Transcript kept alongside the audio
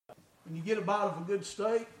and you get a bite of a good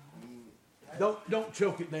steak, don't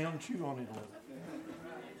choke it down, chew on it a little.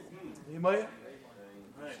 Amen?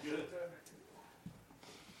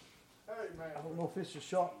 I don't know if it's a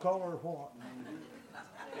shot collar or what.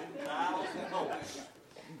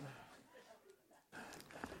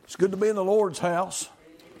 It's good to be in the Lord's house.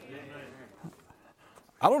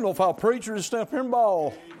 I don't know if I'll preach or just step here and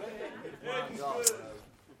bawl.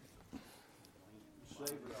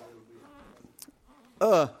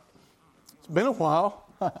 It's been a while.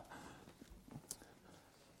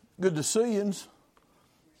 Good to see you.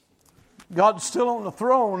 God's still on the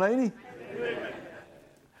throne, ain't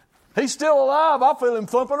He? He's still alive. I feel Him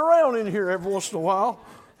thumping around in here every once in a while.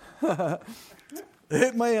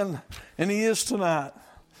 Amen. And He is tonight.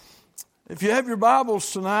 If you have your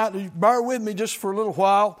Bibles tonight, bear with me just for a little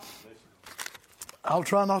while. I'll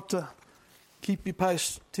try not to keep you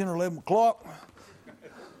past 10 or 11 o'clock.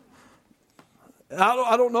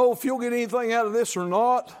 I don't know if you'll get anything out of this or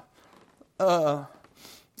not.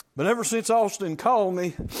 But ever since Austin called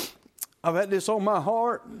me, I've had this on my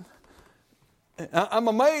heart. I'm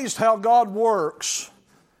amazed how God works.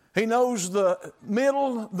 He knows the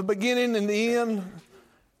middle, the beginning, and the end,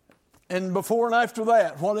 and before and after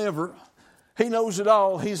that, whatever. He knows it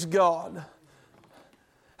all. He's God.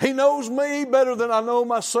 He knows me better than I know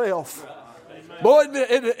myself. Boy,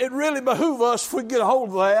 it really behooves us if we get a hold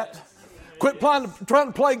of that. Quit trying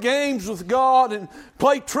to play games with God and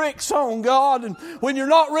play tricks on God. And when you're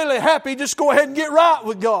not really happy, just go ahead and get right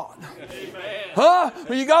with God. Huh?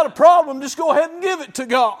 When you got a problem, just go ahead and give it to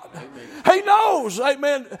God. He knows.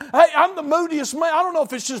 Amen. Hey, I'm the moodiest man. I don't know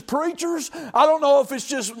if it's just preachers. I don't know if it's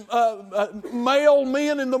just male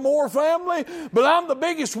men in the Moore family. But I'm the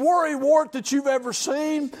biggest worry wart that you've ever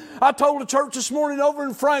seen. I told the church this morning over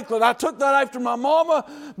in Franklin. I took that after my mama.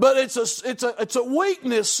 But it's a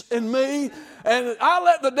weakness in me. And I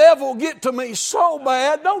let the devil get to me so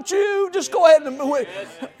bad. Don't you? Just go ahead and...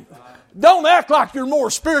 Don't act like you're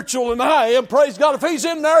more spiritual than I am. Praise God. If He's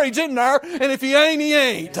in there, He's in there. And if He ain't, He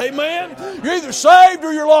ain't. Amen? You're either saved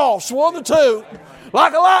or you're lost. One of the two.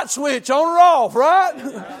 Like a light switch, on or off, right?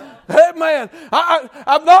 Amen.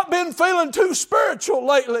 I've not been feeling too spiritual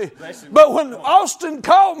lately. But when Austin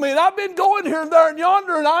called me, and I've been going here and there and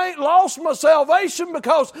yonder, and I ain't lost my salvation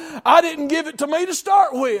because I didn't give it to me to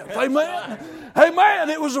start with. Amen. Amen.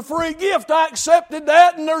 It was a free gift. I accepted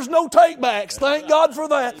that, and there's no takebacks. Thank God for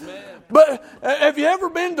that. But have you ever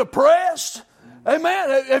been depressed?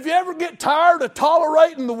 Amen. Have you ever get tired of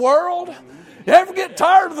tolerating the world? You ever get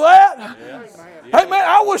tired of that? Amen.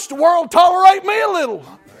 I wish the world tolerate me a little.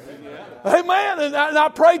 Amen. And I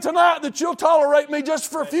pray tonight that you'll tolerate me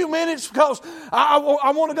just for a few minutes, because I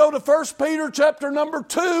want to go to 1 Peter chapter number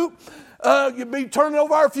 2. You'll be turning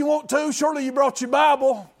over there if you want to. Surely you brought your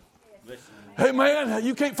Bible. Amen.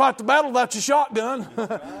 You can't fight the battle without your shotgun.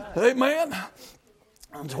 Amen.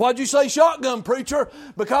 Why'd you say shotgun, preacher?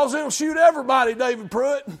 Because it'll shoot everybody, David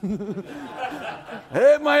Pruitt.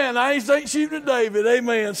 Amen. I ain't shooting at David.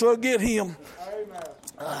 Amen. So get him.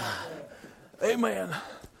 Amen.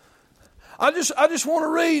 I just want to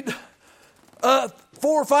read 4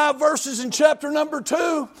 or 5 verses in chapter number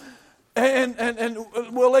 2, and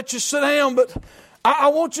we'll let you sit down. But I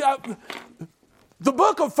want you. The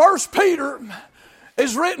book of 1 Peter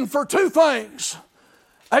is written for 2 things.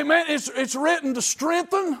 Amen. It's written to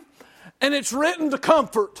strengthen, and it's written to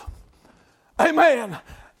comfort. Amen.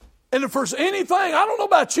 And if there's anything, I don't know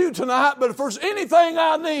about you tonight, but if there's anything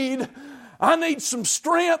I need some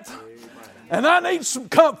strength, and I need some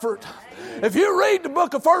comfort. If you read the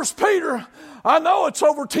book of 1 Peter, I know it's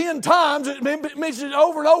over 10 times. It mentions it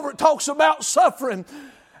over and over. It talks about suffering.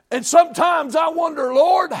 And sometimes I wonder,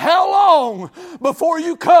 Lord, how long before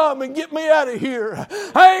you come and get me out of here?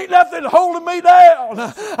 Ain't nothing holding me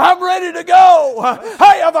down. I'm ready to go.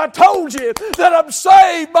 Hey, have I told you that I'm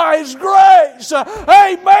saved by His grace?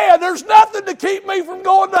 Amen. There's nothing to keep me from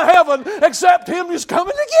going to heaven except Him just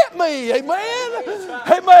coming to get me. Amen.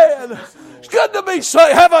 Amen. It's good to be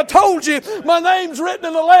saved. Have I told you my name's written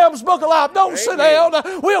in the Lamb's Book of Life? Don't sit down.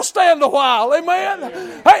 We'll stand a while.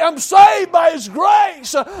 Amen. Hey, I'm saved by His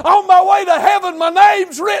grace. On my way to heaven, my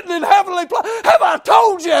name's written in heavenly places. Have I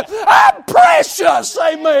told you I'm precious?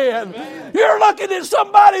 Amen. You're looking at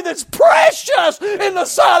somebody that's precious in the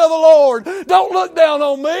sight of the Lord. Don't look down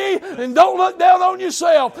on me, and don't look down on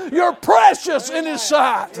yourself. You're precious in His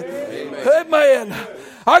sight. Amen.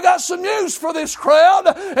 I got some news for this crowd.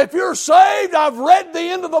 If you're saved, I've read the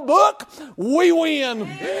end of the book, we win.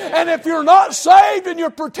 And if you're not saved and you're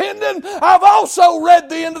pretending, I've also read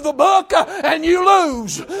the end of the book and you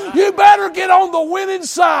lose. You better get on the winning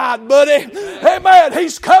side, buddy. Amen.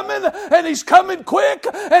 He's coming, and He's coming quick,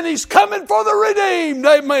 and He's coming for the redeemed.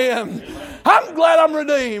 Amen. I'm glad I'm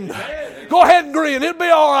redeemed. Go ahead and grin. It'll be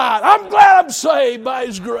all right. I'm glad I'm saved by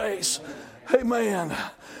His grace. Amen.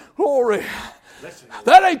 Glory.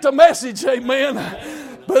 That ain't the message, amen.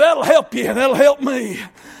 But that'll help you, and that'll help me.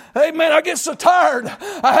 Amen. I get so tired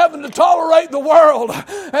of having to tolerate the world.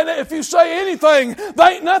 And if you say anything,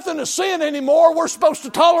 there ain't nothing to sin anymore. We're supposed to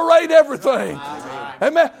tolerate everything.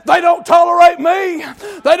 Amen. They don't tolerate me.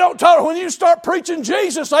 They don't tolerate. When you start preaching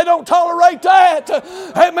Jesus, they don't tolerate that.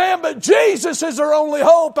 Amen. But Jesus is their only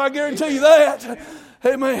hope. I guarantee you that.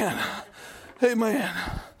 Amen. Amen.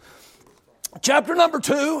 Chapter number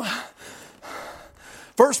 2.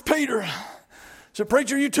 1 Peter. So,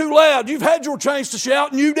 preacher, you too loud. You've had your chance to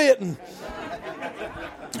shout and you didn't.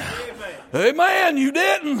 Amen. You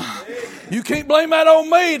didn't. You can't blame that on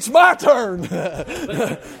me. It's my turn.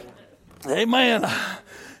 Amen. It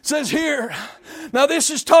says here, now this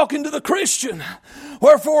is talking to the Christian.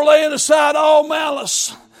 Wherefore laying aside all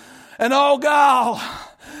malice and all guile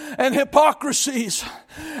and hypocrisies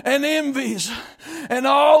and envies and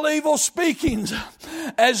all evil speakings,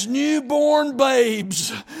 as newborn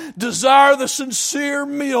babes, desire the sincere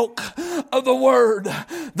milk of the word,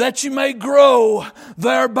 that you may grow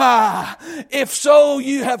thereby. If so,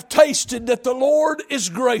 you have tasted that the Lord is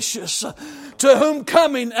gracious, to whom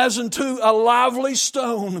coming as unto a lively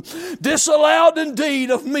stone, disallowed indeed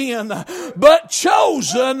of men, but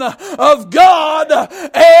chosen of God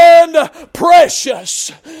and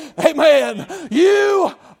precious. Amen.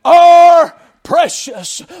 You are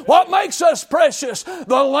precious. What makes us precious?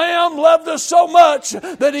 The Lamb loved us so much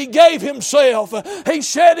that He gave Himself. He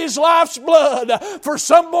shed His life's blood for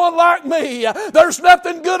someone like me. There's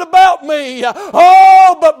nothing good about me.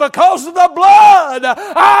 Oh, but because of the blood,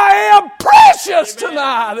 I am precious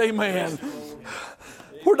tonight. Amen.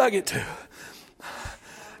 Where did I get to?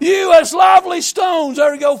 You as lively stones,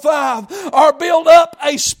 there we go, 5, are built up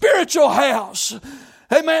a spiritual house.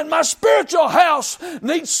 Amen. My spiritual house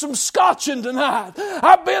needs some scotching tonight.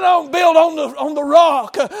 I've been built on the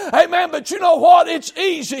rock. Amen. But you know what? It's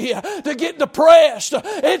easy to get depressed.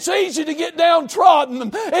 It's easy to get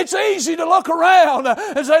downtrodden. It's easy to look around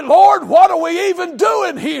and say, Lord, what are we even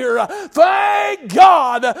doing here? Thank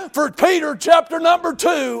God for Peter chapter number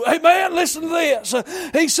 2. Amen. Listen to this.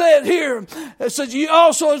 He said here, it says, you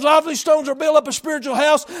also as lively stones are built up a spiritual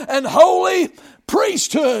house and holy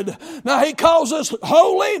priesthood. Now He calls us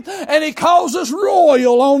holy and He calls us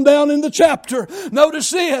royal on down in the chapter. Notice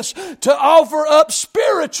this, to offer up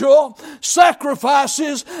spiritual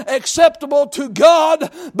sacrifices acceptable to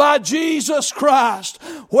God by Jesus Christ.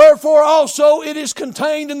 Wherefore also it is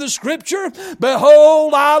contained in the Scripture,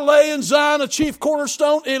 behold, I lay in Zion a chief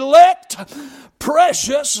cornerstone, elect,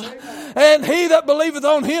 precious, and he that believeth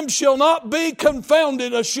on Him shall not be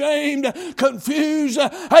confounded, ashamed, confused.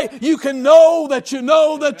 Hey, you can know that you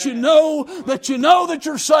know that you know that you know that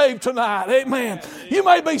you're saved tonight. Amen. You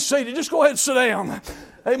may be seated. Just go ahead and sit down.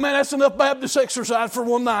 Amen. That's enough Baptist exercise for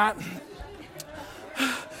one night.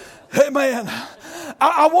 Amen.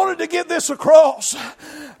 I wanted to get this across.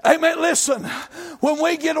 Amen. Listen, when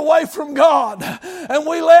we get away from God and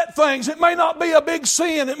we let things, it may not be a big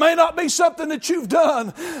sin. It may not be something that you've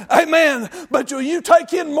done. Amen. But you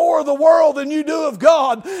take in more of the world than you do of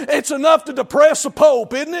God, it's enough to depress a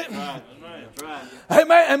pope, isn't it? Right.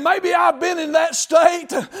 Amen. And maybe I've been in that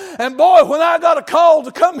state. And boy, when I got a call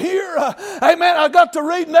to come here, amen, I got to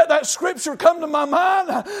reading that scripture come to my mind.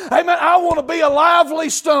 Amen. I want to be a lively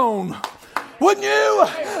stone. Wouldn't you?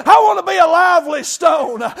 I want to be a lively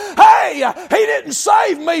stone. Hey, He didn't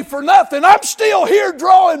save me for nothing. I'm still here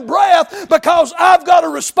drawing breath because I've got a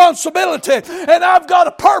responsibility and I've got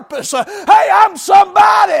a purpose. Hey, I'm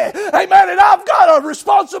somebody. Amen. And I've got a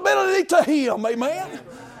responsibility to Him. Amen.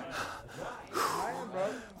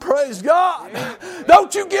 Praise God.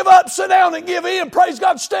 Don't you give up, sit down and give in. Praise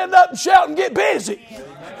God, stand up and shout and get busy.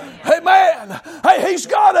 Amen. Hey, He's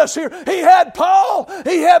got us here. He had Paul.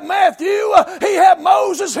 He had Matthew. He had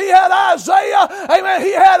Moses. He had Isaiah. Amen.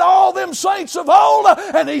 He had all them saints of old.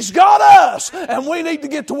 And He's got us. And we need to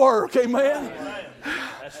get to work. Amen.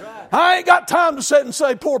 That's right. I ain't got time to sit and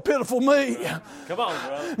say, poor pitiful me. Come on,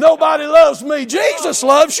 brother. Nobody loves me. Jesus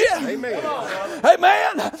loves you. Amen.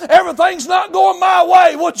 Amen. Everything's not going my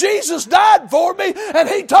way. Well, Jesus died for me, and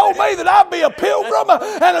He told me that I'd be a pilgrim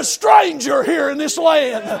and a stranger here in this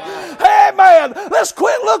land. Amen. Let's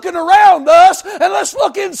quit looking around us and let's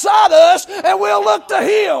look inside us and we'll look to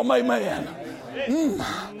Him. Amen.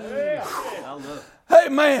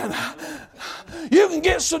 Amen. You can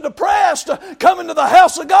get so depressed coming to the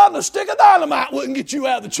house of God and a stick of dynamite wouldn't get you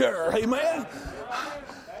out of the chair. Amen.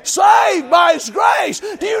 Saved by His grace.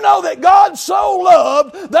 Do you know that God so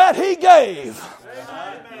loved that He gave?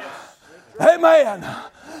 Amen.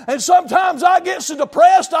 And sometimes I get so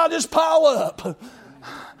depressed I just pile up.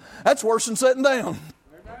 That's worse than sitting down.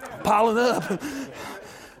 Piling up.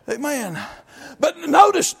 Amen. But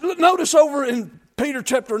notice over in Peter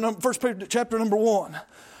chapter 1 Peter chapter number 1.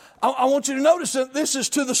 I want you to notice that this is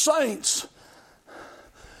to the saints.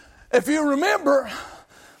 If you remember,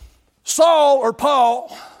 Saul or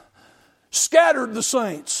Paul scattered the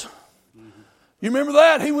saints. You remember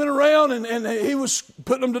that? He went around and he was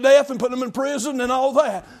putting them to death and putting them in prison and all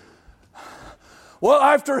that. Well,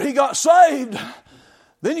 after he got saved,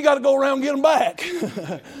 then you got to go around and get them back.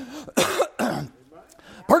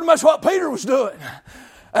 Pretty much what Peter was doing.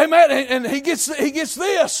 Amen. And he gets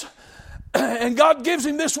this. And God gives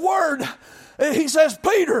him this word. He says,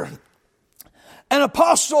 Peter, an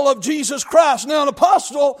apostle of Jesus Christ. Now, an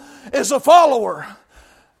apostle is a follower.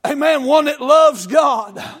 Amen. One that loves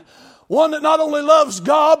God. One that not only loves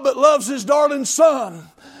God, but loves His darling Son.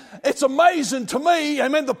 It's amazing to me.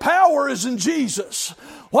 Amen. The power is in Jesus.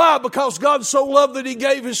 Why? Because God so loved that He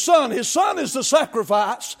gave His Son. His Son is the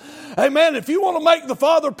sacrifice. Amen. If you want to make the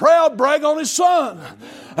Father proud, brag on His Son.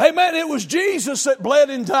 Amen. It was Jesus that bled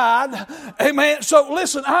and died. Amen. So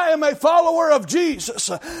listen, I am a follower of Jesus.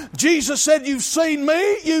 Jesus said, you've seen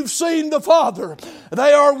me, you've seen the Father.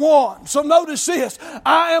 They are one. So notice this.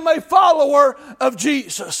 I am a follower of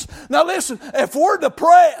Jesus. Now listen, if we're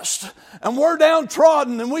depressed and we're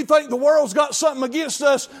downtrodden and we think the world's got something against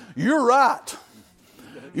us, you're right.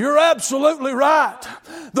 You're absolutely right.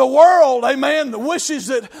 The world, amen, wishes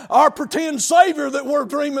that our pretend Savior that we're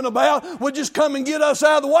dreaming about would just come and get us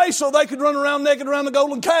out of the way so they could run around naked around the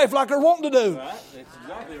golden calf like they're wanting to do. Right. That's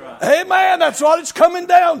exactly right. Amen. That's what it's coming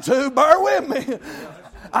down to. Bear with me.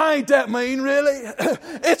 I ain't that mean, really.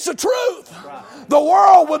 It's the truth. Right. The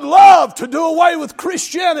world would love to do away with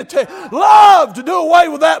Christianity. Love to do away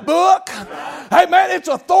with that book. Right. Amen. It's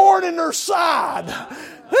a thorn in their side.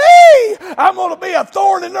 Hey, I'm going to be a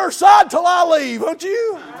thorn in their side till I leave, won't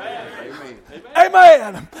you? Amen.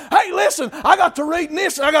 Amen. Hey, listen, I got to reading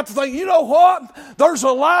this and I got to think, you know what? There's a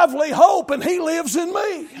lively hope and He lives in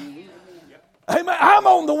me. Amen. I'm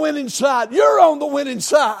on the winning side. You're on the winning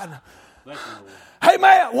side. Hey,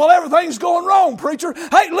 man, well, everything's going wrong, preacher.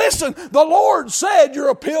 Hey, listen, the Lord said you're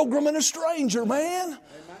a pilgrim and a stranger, man.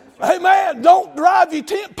 Amen. Don't drive your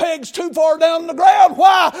tent pegs too far down the ground.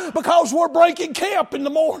 Why? Because we're breaking camp in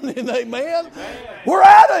the morning. Amen. We're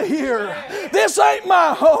out of here. This ain't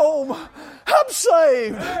my home. I'm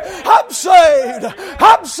saved. I'm saved.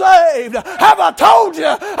 I'm saved. Have I told you?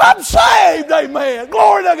 I'm saved. Amen.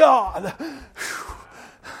 Glory to God.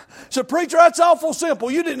 So, preacher, that's awful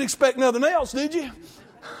simple. You didn't expect nothing else, did you?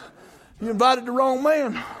 You invited the wrong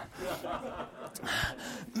man.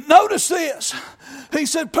 Notice this. He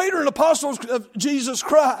said, Peter, an apostle of Jesus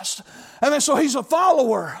Christ. And so he's a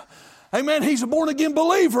follower. Amen. He's a born-again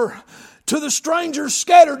believer. To the strangers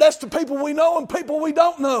scattered, that's the people we know and people we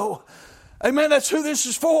don't know. Amen. That's who this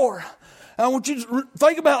is for. And I want you to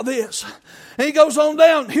think about this. And he goes on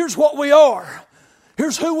down. Here's what we are.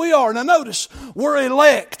 Here's who we are. Now notice, we're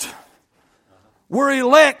elect. We're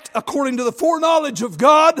elect according to the foreknowledge of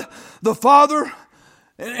God, the Father.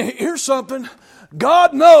 And here's something.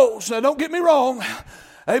 God knows, now don't get me wrong,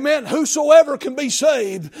 amen, whosoever can be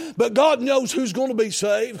saved, but God knows who's going to be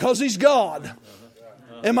saved because He's God.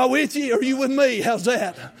 Am I with you? Are you with me? How's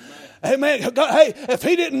that? Amen. God, hey, if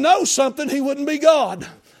He didn't know something, He wouldn't be God.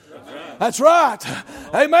 That's right.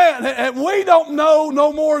 Amen. And we don't know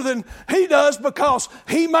no more than He does because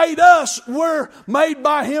He made us. We're made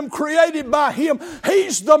by Him, created by Him.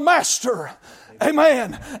 He's the master.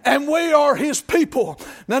 Amen. And we are His people.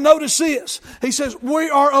 Now notice this. He says we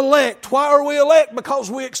are elect. Why are we elect? Because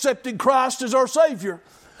we accepted Christ as our Savior.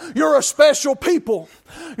 You're a special people.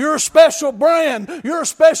 You're a special brand. You're a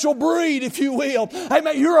special breed, if you will.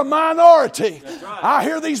 Amen. You're a minority. Right. I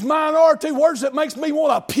hear these minority words that makes me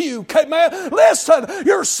want to puke. Amen. Listen,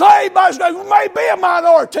 you're saved by His grace. You may be a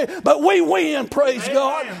minority, but we win. Praise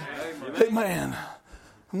God. Amen.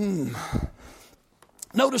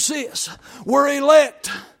 Notice this. We're elect.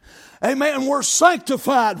 Amen. We're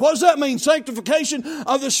sanctified. What does that mean? Sanctification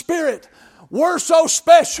of the Spirit. We're so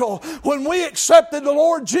special. When we accepted the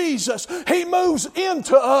Lord Jesus, He moves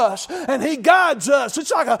into us and He guides us.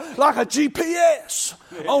 It's like a GPS.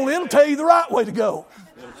 Only it'll tell you the right way to go.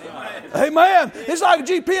 Amen. It's like a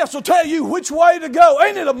GPS will tell you which way to go.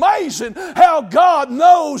 Ain't it amazing how God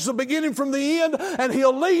knows the beginning from the end, and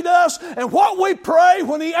He'll lead us, and what we pray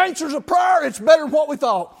when He answers a prayer, it's better than what we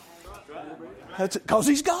thought. That's it, because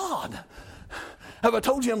He's God. Have I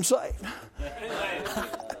told you I'm saved?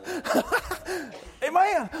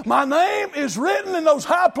 Amen. My name is written in those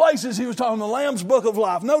high places. He was talking the Lamb's Book of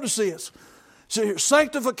Life. Notice this. See here,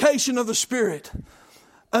 sanctification of the Spirit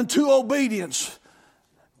unto obedience.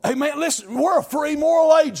 Amen. Listen, we're a free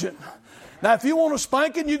moral agent. Now, if you want a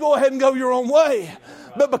spanking, you go ahead and go your own way.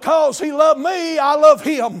 But because He loved me, I love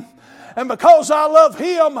Him. And because I love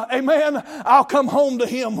Him, amen, I'll come home to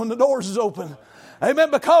Him when the doors is open. Amen.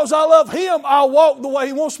 Because I love Him, I'll walk the way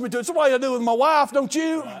He wants me to. It's the way I do with my wife, don't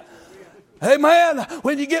you? Amen.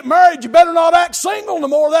 When you get married, you better not act single no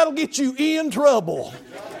more. That'll get you in trouble.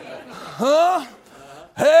 Huh?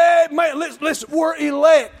 Hey, man, listen, we're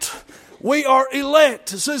elect. We are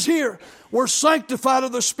elect. It says here, we're sanctified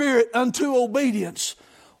of the Spirit unto obedience.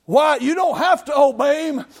 Why? You don't have to obey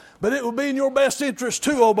Him, but it will be in your best interest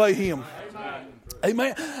to obey Him.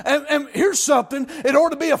 Amen. And here's something. It ought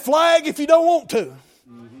to be a flag if you don't want to.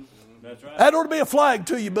 That's right. That ought to be a flag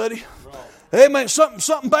to you, buddy. Amen.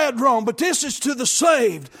 Something bad wrong. But this is to the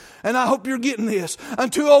saved. And I hope you're getting this.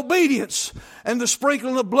 Unto obedience and the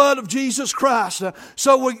sprinkling of the blood of Jesus Christ.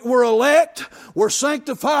 So we're elect. We're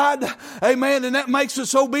sanctified. Amen. And that makes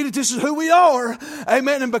us obedient. This is who we are.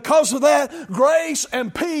 Amen. And because of that, grace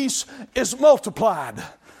and peace is multiplied.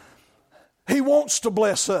 He wants to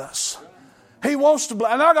bless us. He wants to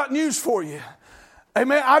bless. And I got news for you.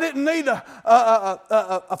 Amen. I didn't need a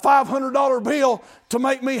 $500 bill to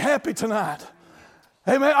make me happy tonight.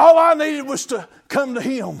 Amen. All I needed was to come to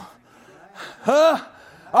Him. Huh?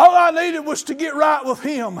 All I needed was to get right with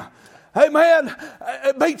Him. Amen.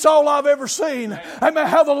 It beats all I've ever seen. Amen.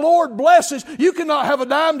 How the Lord blesses. You cannot have a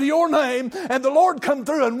dime to your name and the Lord come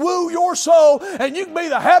through and woo your soul and you can be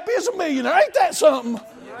the happiest of millionaire. Ain't that something?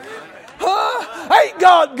 Huh? Ain't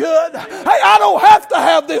God good? Hey, I don't have to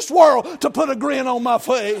have this world to put a grin on my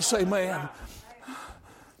face. Amen.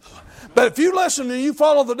 But if you listen and you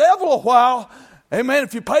follow the devil a while, amen,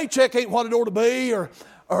 if your paycheck ain't what it ought to be, or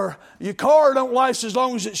your car don't last as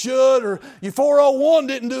long as it should, or your 401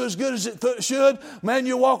 didn't do as good as it should, man,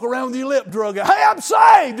 you walk around with your lip drug out. Hey, I'm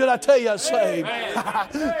saved. Did I tell you I'm saved?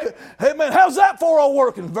 Amen. How's that 401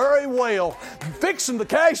 working? Very well. Fixing to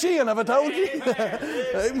cash in, have I told you?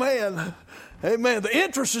 Amen. Amen. The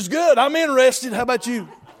interest is good. I'm interested. How about you?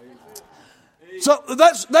 So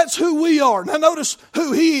that's who we are. Now notice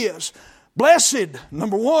who He is. Blessed,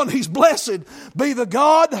 number one, He's blessed, be the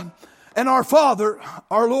God and our Father,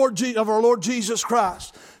 our Lord Jesus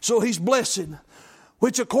Christ. So He's blessed,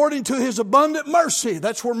 which according to His abundant mercy,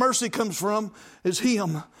 that's where mercy comes from, is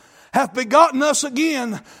Him, hath begotten us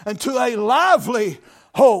again unto a lively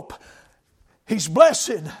hope. He's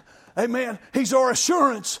blessed. Amen. He's our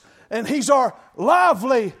assurance and He's our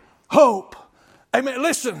lively hope. Amen.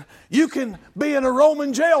 Listen, you can be in a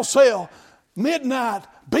Roman jail cell, midnight,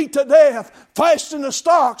 beat to death, fast in the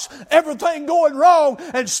stocks, everything going wrong,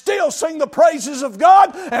 and still sing the praises of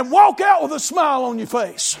God and walk out with a smile on your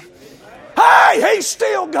face. Hey, He's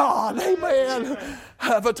still God. Amen.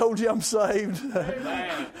 Have I told you I'm saved?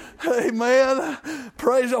 Amen. Amen.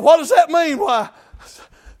 Praise God. What does that mean? Why,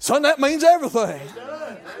 son, that means everything.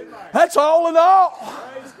 That's all in all.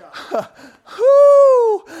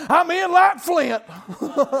 Whew, I'm in like Flint.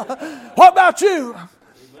 What about you?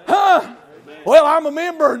 Huh? Well, I'm a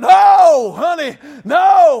member. No, honey,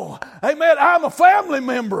 no. Amen. I'm a family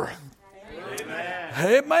member. Amen.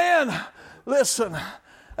 Amen. Listen,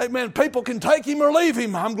 amen. People can take Him or leave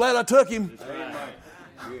Him. I'm glad I took Him.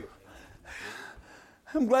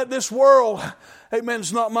 I'm glad this world, amen,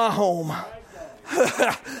 is not my home.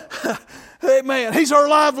 Amen. He's our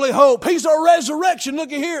lively hope. He's our resurrection.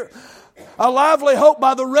 Look at here. A lively hope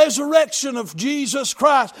by the resurrection of Jesus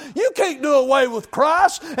Christ. You can't do away with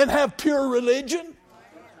Christ and have pure religion.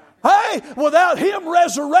 Hey, without Him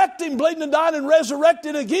resurrecting, bleeding and dying and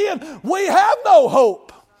resurrecting again, we have no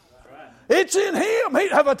hope. It's in Him.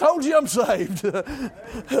 Have I told you I'm saved?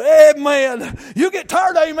 Amen. You get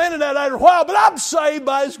tired of amen that after a while, but I'm saved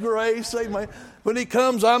by His grace. Amen. When He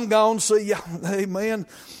comes, I'm gone. See ya. Amen.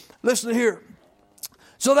 Listen here.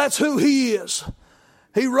 So that's who He is.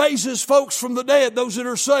 He raises folks from the dead, those that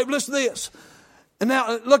are saved. Listen to this. And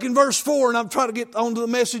now look in verse 4, and I'm trying to get onto the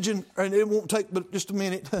message, and it won't take but just a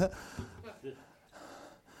minute.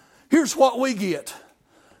 Here's what we get.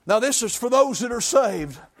 Now this is for those that are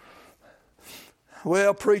saved.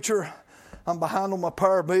 Well, preacher, I'm behind on my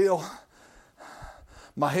power bill.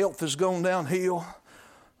 My health has gone downhill.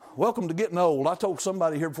 Welcome to getting old. I told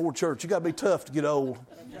somebody here before church, you got to be tough to get old.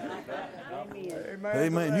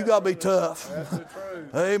 Amen. You got to be tough.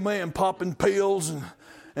 Amen. Popping pills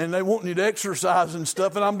and they want you to exercise and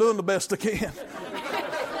stuff, and I'm doing the best I can.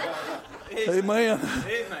 Amen.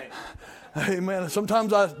 Amen.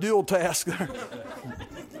 Sometimes I dual task there.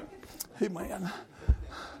 Amen.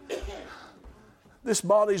 This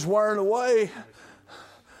body's wearing away,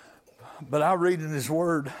 but I read in His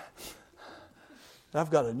Word, I've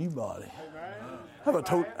got a new body. Have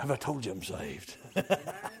I told you I'm saved?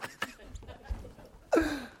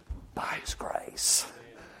 By His grace.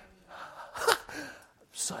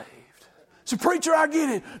 Saved. So, preacher, I get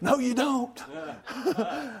it. No, you don't.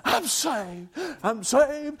 I'm saved. I'm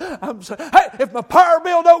saved. I'm saved. Hey, if my power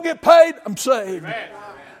bill don't get paid, I'm saved.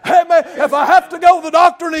 Hey, man, if I have to go to the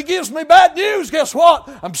doctor and he gives me bad news, guess what?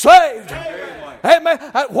 I'm saved. Hey, man,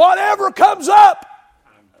 whatever comes up,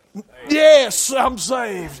 yes, I'm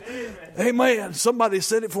saved. Amen. Somebody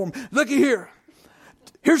said it for me. Looky here.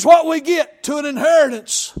 Here's what we get to an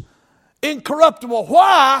inheritance. Incorruptible.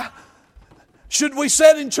 Why should we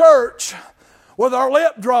sit in church with our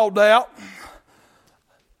lip drawn out?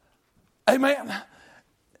 Amen.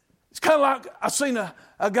 It's kind of like I seen a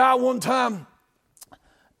guy one time,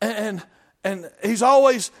 and he's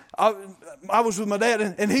always, I was with my dad,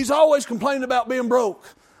 and he's always complaining about being broke.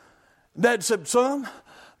 Dad said, son,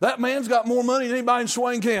 that man's got more money than anybody in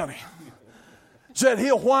Swain County. Said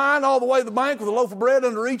he'll whine all the way to the bank with a loaf of bread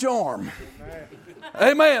under each arm.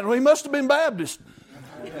 Amen. Well, he must have been Baptist.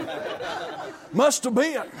 Must have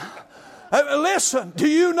been. Listen, do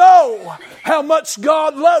you know how much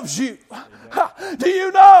God loves you? Do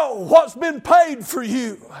you know what's been paid for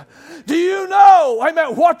you? Do you know,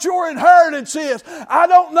 amen, what your inheritance is? I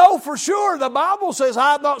don't know for sure. The Bible says,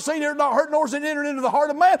 I have not seen it, not heard, nor has it entered into the heart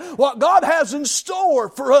of man what God has in store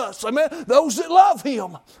for us. Amen. Those that love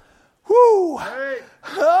Him. Whoo.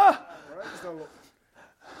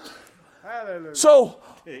 So,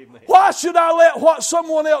 why should I let what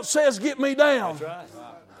someone else says get me down?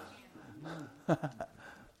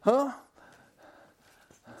 Huh?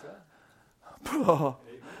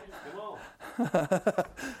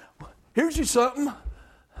 Here's you something.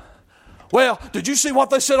 Well, did you see what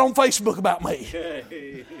they said on Facebook about me?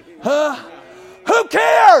 Huh? Who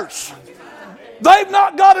cares? They've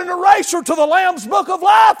not got an eraser to the Lamb's Book of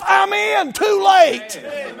Life. I'm in. Too late.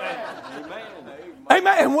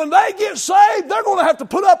 Amen. And when they get saved, they're going to have to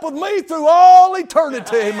put up with me through all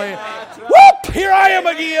eternity. Amen. Whoop! Here I am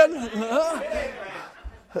again.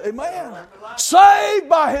 Amen. Saved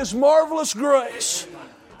by His marvelous grace.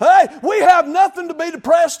 Hey, we have nothing to be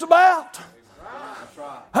depressed about.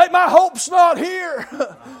 Hey, my hope's not here.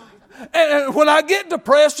 And when I get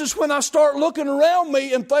depressed is when I start looking around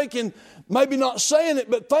me and thinking, maybe not saying it,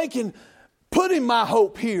 but thinking, putting my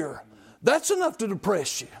hope here. That's enough to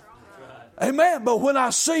depress you. Amen. But when I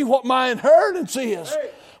see what my inheritance is,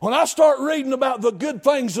 when I start reading about the good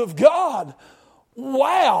things of God,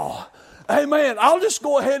 wow. Amen. I'll just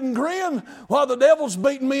go ahead and grin while the devil's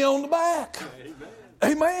beating me on the back.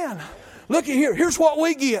 Amen. Looky here. Here's what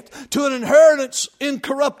we get. To an inheritance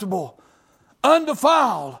incorruptible,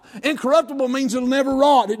 undefiled. Incorruptible means it'll never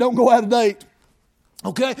rot. It don't go out of date.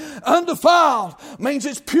 Okay? Undefiled means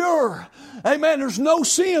it's pure. Amen. There's no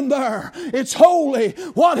sin there. It's holy.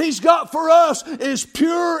 What He's got for us is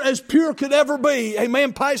pure as pure could ever be.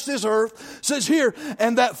 Amen. Past this earth. It says here,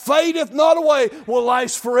 and that fadeth not away, will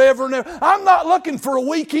last forever and ever. I'm not looking for a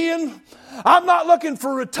weekend. I'm not looking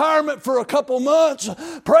for retirement for a couple months.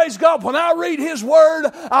 Praise God. When I read His Word,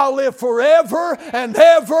 I'll live forever and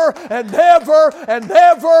ever and ever and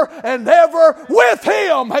ever and ever with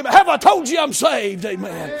Him. Have I told you I'm saved?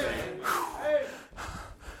 Amen.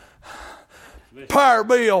 Power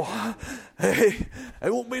bill. Hey,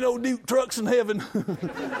 there won't be no Duke trucks in heaven.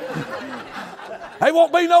 There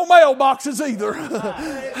won't be no mailboxes either.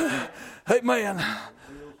 Amen.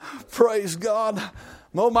 Praise God.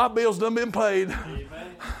 No, my bill's done been paid.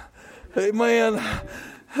 Amen.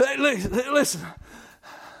 Hey, listen.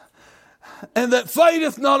 And that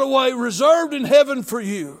fadeth not away, reserved in heaven for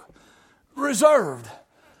you. Reserved.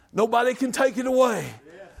 Nobody can take it away.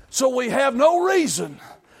 So we have no reason.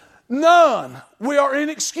 None. We are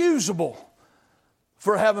inexcusable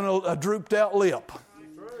for having a drooped out lip.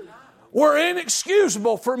 We're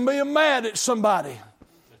inexcusable for being mad at somebody.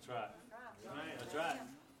 That's right. That's right.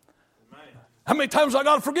 How many times I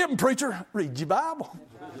got to forgive them, preacher? Read your Bible.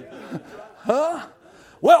 Huh?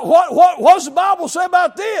 Well, what does the Bible say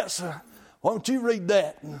about this? Why don't you read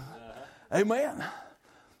that? Amen.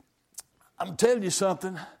 I'm telling you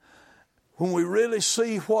something. When we really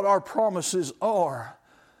see what our promises are,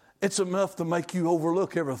 it's enough to make you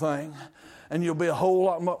overlook everything. And you'll be a whole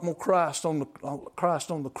lot more Christ on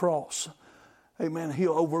the cross. Amen.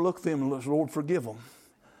 He'll overlook them and let the Lord forgive them,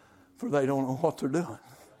 for they don't know what they're doing.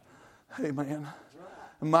 Amen.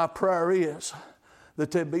 And my prayer is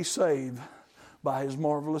that they be saved by His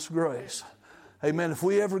marvelous grace. Amen. If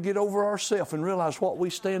we ever get over ourselves and realize what we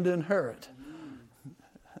stand to inherit,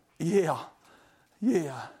 yeah.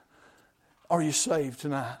 Are you saved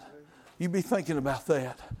tonight? You be thinking about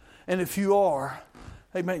that. And if you are,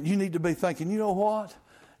 amen, you need to be thinking, you know what?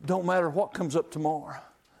 Don't matter what comes up tomorrow.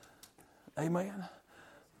 Amen.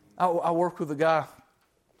 I work with a guy,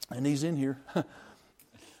 and he's in here.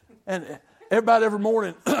 And every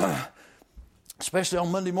morning, especially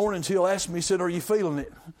on Monday mornings, he'll ask me, he said, are you feeling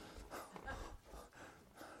it?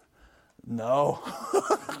 No.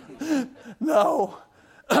 No.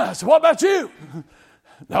 So what about you?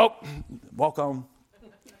 Nope. Walk on.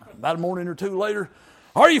 About a morning or two later,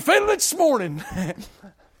 are you feeling it this morning?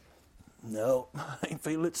 No, I ain't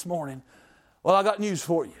feeling it this morning. Well, I got news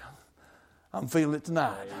for you. I'm feeling it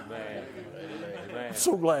tonight. Amen. I'm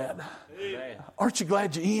so glad. Amen. Aren't you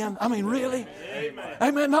glad you're in? I mean, really? Amen.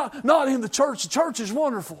 Amen. Not in the church. The church is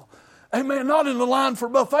wonderful. Amen. Not in the line for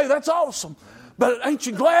buffet. That's awesome. But ain't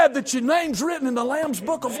you glad that your name's written in the Lamb's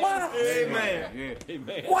Book of Life? Amen.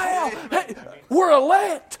 Wow. Hey, we're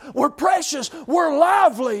elect. We're precious. We're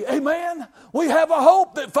lively. Amen. We have a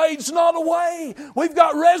hope that fades not away. We've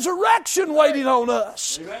got resurrection waiting on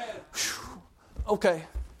us. Amen. Okay.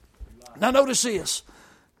 Now notice this.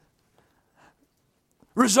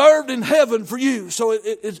 Reserved in heaven for you. So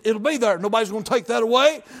it'll be there. Nobody's going to take that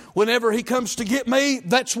away. Whenever He comes to get me,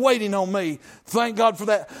 that's waiting on me. Thank God for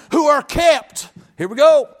that. Who are kept, here we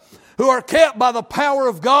go, who are kept by the power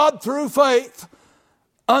of God through faith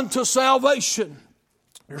unto salvation.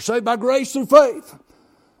 You're saved by grace through faith.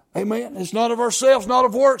 Amen. It's not of ourselves, not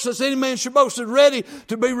of works, as any man should boast, and ready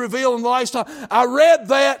to be revealed in the last time. I read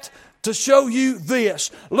that to show you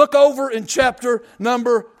this. Look over in chapter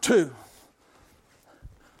number 2.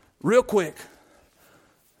 Real quick.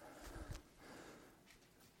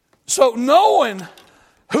 So knowing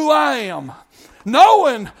who I am,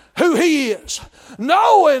 knowing who He is,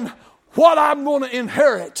 knowing what I'm going to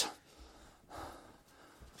inherit,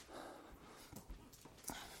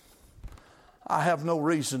 I have no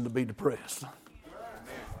reason to be depressed.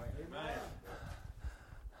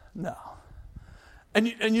 No. And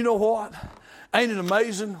you know what? Ain't it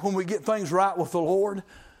amazing when we get things right with the Lord?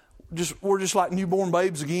 We're just like newborn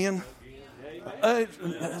babes again.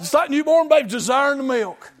 It's like newborn babes desiring the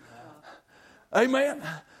milk. Amen.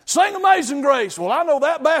 Sing Amazing Grace. Well, I know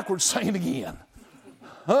that backwards. Sing it again.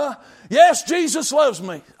 Huh? Yes, Jesus loves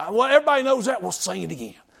me. Well, everybody knows that. Well, sing it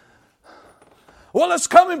again. Well, let's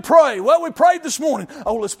come and pray. Well, we prayed this morning.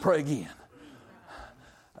 Oh, let's pray again.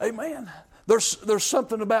 Amen. There's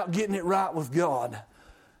something about getting it right with God.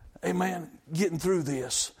 Amen. Getting through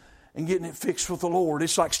this and getting it fixed with the Lord.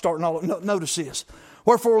 It's like starting all. Notice this.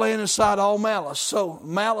 Wherefore laying aside all malice. So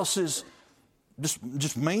malice is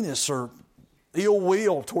just meanness or ill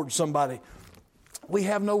will towards somebody. We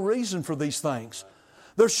have no reason for these things.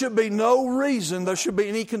 There should be no reason there should be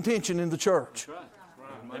any contention in the church. That's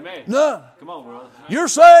right. Amen. None. Come on, brother. You're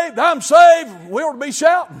saved. I'm saved. We ought to be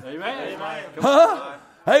shouting. Amen. Huh?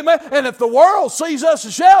 Amen. And if the world sees us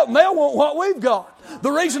shouting, they'll want what we've got.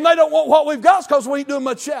 The reason they don't want what we've got is because we ain't doing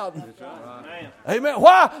much shouting. Amen.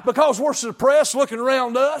 Why? Because we're suppressed looking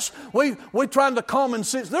around us. We're trying to common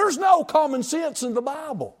sense. There's no common sense in the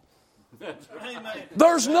Bible.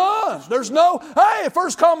 There's none. There's no, hey, if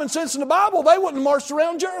there's common sense in the Bible, they wouldn't have marched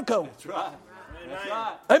around Jericho. That's right. That's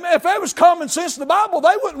right. Amen. If there was common sense in the Bible,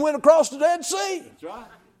 they wouldn't went across the Dead Sea. That's right.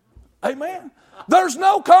 Amen. There's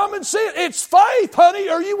no common sense. It's faith, honey,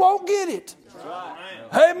 or you won't get it. That's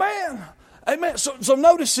right. Amen. Amen. So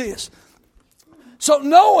notice this. So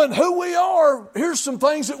knowing who we are, here's some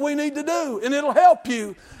things that we need to do. And it'll help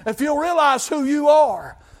you if you'll realize who you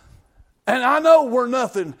are. And I know we're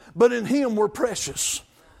nothing, but in Him we're precious.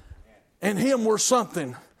 In Him we're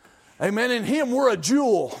something. Amen. In Him we're a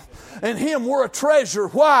jewel. In Him we're a treasure.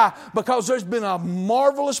 Why? Because there's been a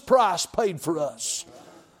marvelous price paid for us.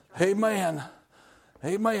 Amen.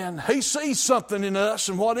 Amen. He sees something in us,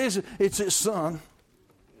 and what is it? It's His Son.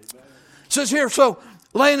 It says here, so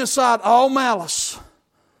laying aside all malice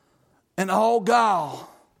and all guile,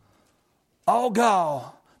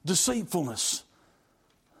 deceitfulness,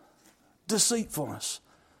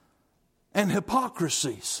 and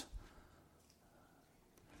hypocrisies.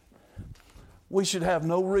 We should have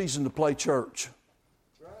no reason to play church.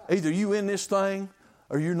 Either you in this thing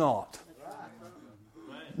or you're not.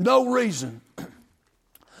 No reason.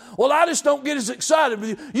 Well, I just don't get as excited with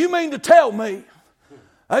you. You mean to tell me,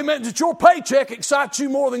 amen, that your paycheck excites you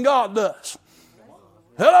more than God does?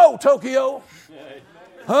 Hello, Tokyo.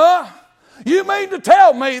 Huh? You mean to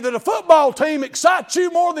tell me that a football team excites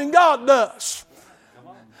you more than God does?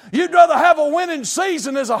 You'd rather have a winning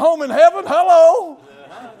season as a home in heaven? Hello?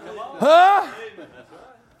 Huh?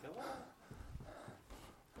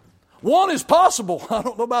 One is possible. I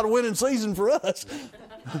don't know about a winning season for us.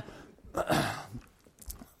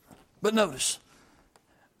 But notice,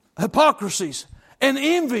 hypocrisies and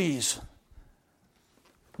envies.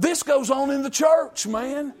 This goes on in the church,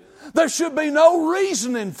 man. There should be no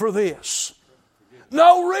reasoning for this.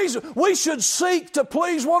 No reason. We should seek to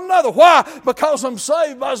please one another. Why? Because I'm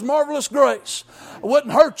saved by His marvelous grace. I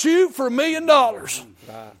wouldn't hurt you for $1 million.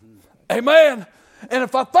 Amen. And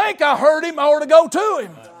if I think I hurt him, I ought to go to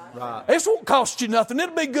him. Right. This won't cost you nothing.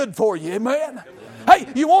 It'll be good for you. Amen. Hey,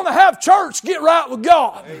 you want to have church, get right with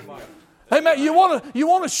God. Amen. You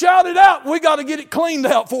want to shout it out, we got to get it cleaned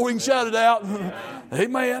out before we can shout it out.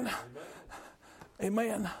 Amen.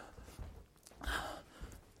 Amen.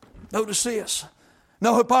 Notice this.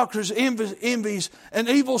 No hypocrisy, envies, and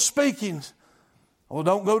evil speakings. Well,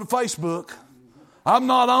 don't go to Facebook. I'm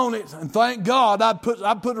not on it, and thank God I'd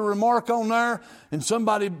put a remark on there, and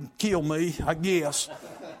somebody kill me, I guess.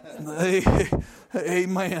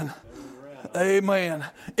 Amen. Amen.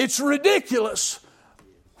 It's ridiculous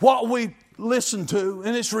what we listen to,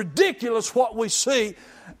 and it's ridiculous what we see,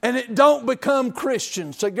 and it don't become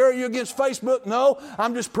Christians. Say, Gary, you against Facebook? No,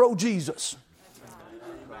 I'm just pro-Jesus.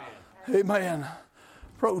 Amen.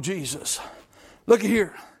 Pro-Jesus. Look at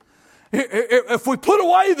here. If we put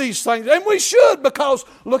away these things, and we should, because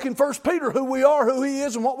look in 1 Peter who we are, who He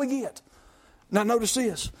is, and what we get. Now notice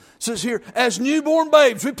this. It says here, as newborn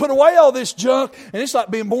babes, we put away all this junk, and it's like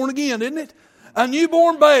being born again, isn't it? A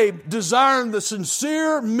newborn babe, desiring the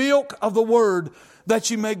sincere milk of the Word, that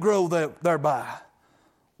you may grow thereby.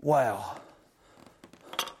 Wow.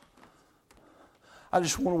 I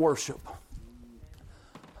just want to worship.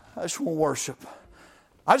 I just want to worship.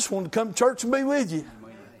 I just want to come to church and be with you.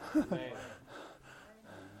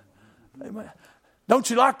 Amen. Don't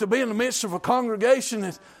you like to be in the midst of a congregation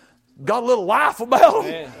that's got a little life about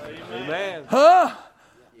them? Amen. Huh?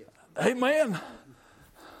 Amen.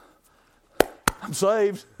 I'm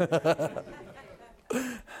saved.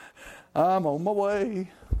 I'm on my way.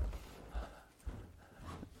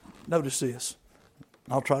 Notice this.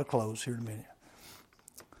 I'll try to close here in a minute.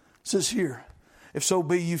 It says here, if so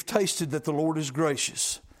be you've tasted that the Lord is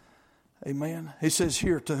gracious. Amen. He says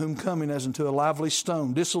here, to whom coming as unto a lively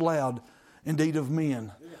stone, disallowed indeed of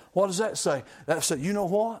men. What does that say? That says, you know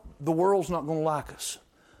what? The world's not going to like us.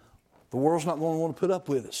 The world's not going to want to put up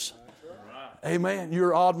with us. Amen.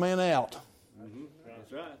 You're odd man out.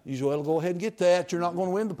 That's right. You well go ahead and get that. You're not going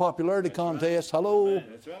to win the popularity contest. Hello.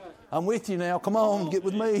 That's right. I'm with you now. Come on, get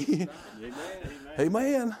with me.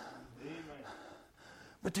 Amen.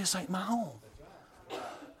 But this ain't my home.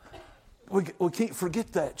 We can't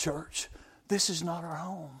forget that, church. This is not our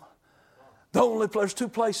home. There's two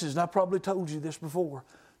places, and I probably told you this before.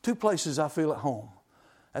 Two places I feel at home.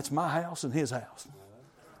 That's my house and His house.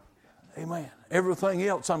 Amen. Everything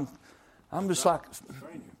else, I'm just like,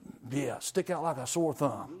 stick out like a sore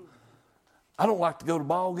thumb. I don't like to go to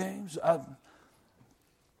ball games. I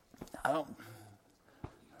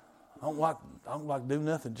don't like to do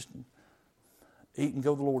nothing. Just eat and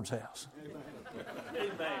go to the Lord's house.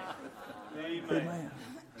 Amen. Amen.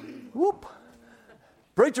 Whoop.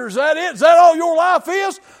 Preacher, is that it? Is that all your life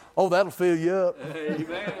is? Oh, that'll fill you up.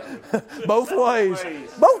 Amen. Both ways.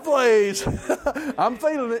 Both ways. I'm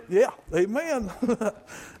feeling it. Yeah. Amen.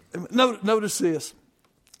 Notice this.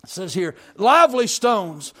 It says here, lively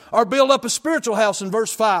stones are built up a spiritual house in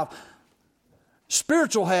verse 5.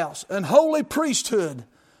 Spiritual house and holy priesthood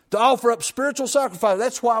to offer up spiritual sacrifices.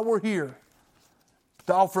 That's why we're here.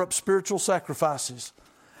 To offer up spiritual sacrifices.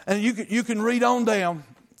 And you can read on down.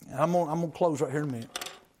 I'm going to close right here in a minute.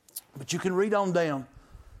 But you can read on down.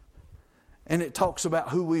 And it talks about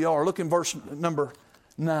who we are. Look in verse number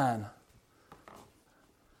 9.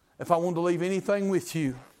 If I want to leave anything with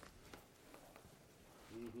you.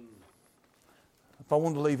 If I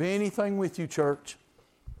want to leave anything with you, church.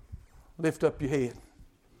 Lift up your head.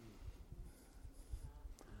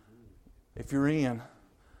 If you're in,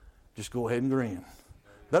 just go ahead and grin.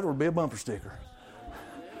 That would be a bumper sticker.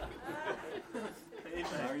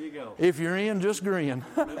 There you go. If you're in, just grin.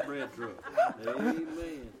 Good bread truck. Amen.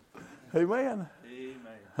 Amen. Amen.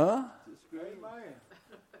 Huh? Amen.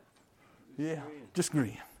 Yeah, just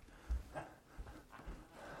grin.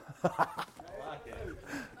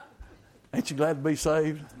 Ain't you glad to be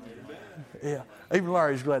saved? Yeah. Even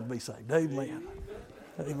Larry's glad to be saved. Amen.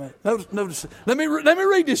 Amen. Notice. Let me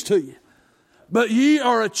read this to you. But ye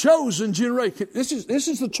are a chosen generation. This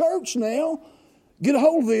is the church now. Get a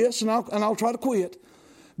hold of this, and I'll try to quit.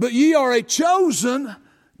 But ye are a chosen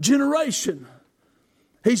generation.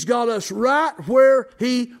 He's got us right where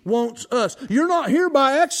He wants us. You're not here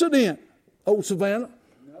by accident, old Savannah.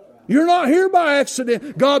 You're not here by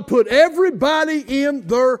accident. God put everybody in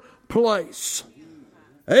their place.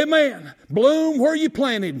 Amen. Bloom where you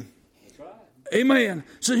planted. Amen.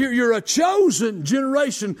 So here you're a chosen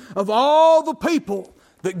generation of all the people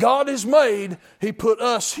that God has made. He put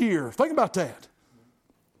us here. Think about that.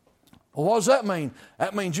 Well, what does that mean?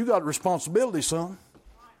 That means you got a responsibility, son.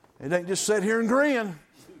 It ain't just sit here and grin.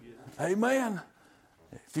 Amen.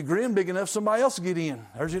 If you grin big enough, somebody else will get in.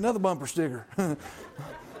 There's another bumper sticker.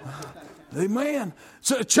 Amen.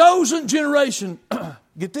 So a chosen generation.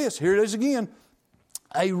 Get this. Here it is again.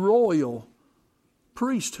 A royal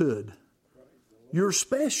priesthood. You're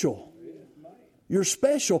special. You're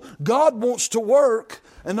special. God wants to work,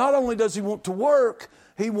 and not only does He want to work,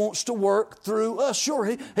 He wants to work through us. Sure,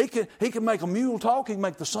 He can make a mule talk. He can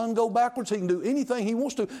make the sun go backwards. He can do anything He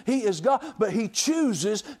wants to. He is God, but He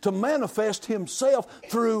chooses to manifest Himself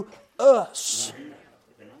through us.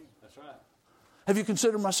 That's right. Have you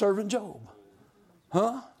considered my servant Job?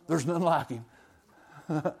 Huh? There's none like him.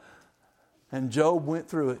 And Job went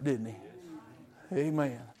through it, didn't he?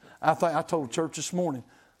 Amen. I told the church this morning,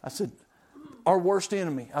 I said, our worst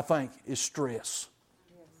enemy, I think, is stress.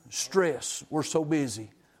 Stress. We're so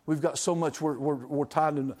busy. We've got so much we're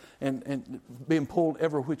tied in and being pulled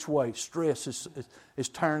every which way. Stress is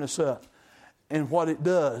tearing us up. And what it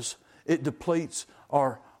does, it depletes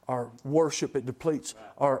our worship. It depletes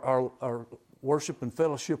our worship and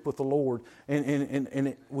fellowship with the Lord.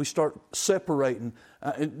 And we start separating.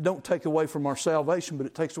 It don't take away from our salvation, but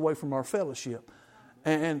it takes away from our fellowship.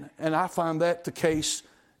 And I find that the case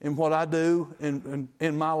in what I do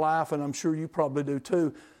in my life, and I'm sure you probably do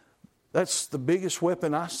too. That's the biggest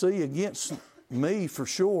weapon I see against me for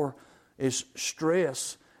sure is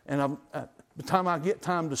stress. And by the time I get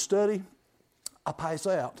time to study, I pass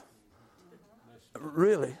out.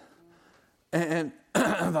 Really. And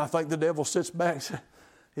I think the devil sits back and says,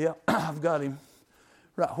 yeah, I've got him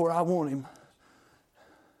right where I want him.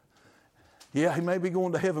 Yeah, he may be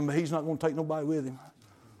going to heaven, but he's not going to take nobody with him.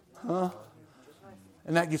 Huh?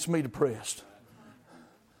 And that gets me depressed.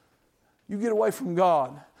 You get away from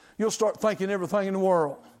God, you'll start thinking everything in the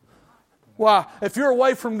world. Why? If you're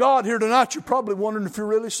away from God here tonight, you're probably wondering if you're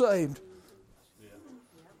really saved.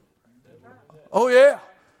 Oh, yeah.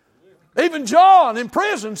 Even John in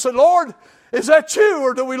prison said, Lord, is that you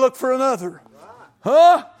or do we look for another?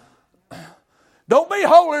 Huh? Don't be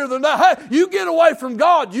holier than that. Hey, you get away from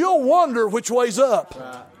God, you'll wonder which way's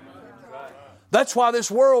up. That's why this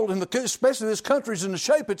world, and especially this country's in the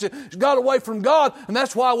shape it's got away from God, and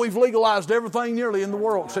that's why we've legalized everything nearly in the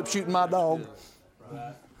world except shooting my dog.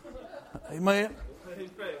 Amen.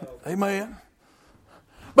 Amen.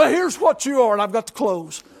 But here's what you are, and I've got to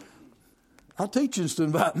close. I'll teach you to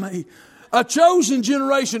invite me. A chosen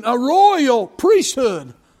generation, a royal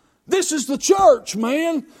priesthood. This is the church,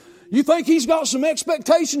 man. You think He's got some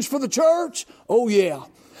expectations for the church? Oh, yeah.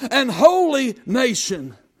 And holy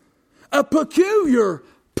nation. A peculiar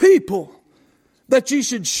people, that ye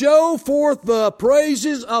should show forth the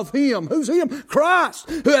praises of Him. Who's Him? Christ,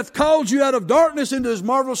 who hath called you out of darkness into His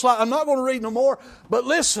marvelous light. I'm not going to read no more, but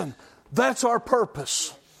listen, that's our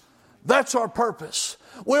purpose. That's our purpose.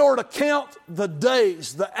 We are to count the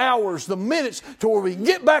days, the hours, the minutes to where we can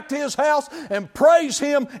get back to His house and praise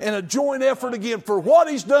Him in a joint effort again for what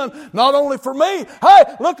He's done, not only for me. Hey,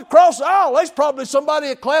 look across the aisle. There's probably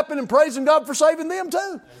somebody clapping and praising God for saving them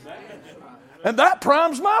too. And that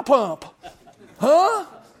primes my pump. Huh?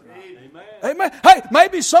 Amen. Hey,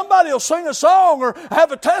 maybe somebody will sing a song or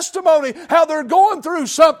have a testimony how they're going through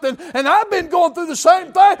something, and I've been going through the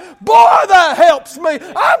same thing. Boy, that helps me.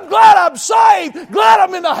 I'm glad I'm saved. Glad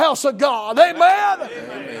I'm in the house of God. Amen.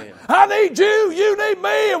 Amen. I need you. You need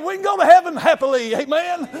me, and we can go to heaven happily.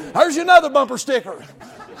 Amen. There's another bumper sticker.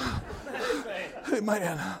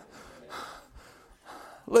 Amen.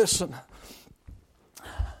 Listen.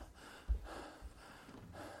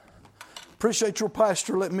 Appreciate your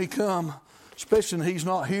pastor letting me come, especially when he's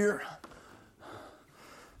not here.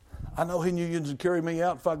 I know he knew you'd carry me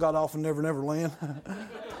out if I got off in Never Never Land.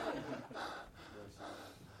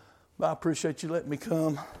 But I appreciate you letting me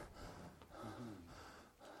come.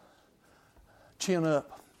 Chin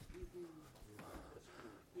up.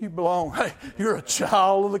 You belong. Hey, you're a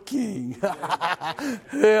child of the King.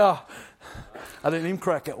 Yeah. I didn't even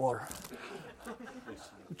crack that water.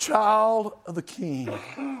 child of the King.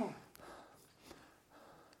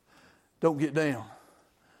 Don't get down.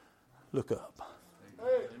 Look up.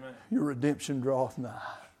 Your redemption draweth nigh.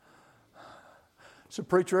 So,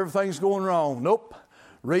 preacher, everything's going wrong. Nope.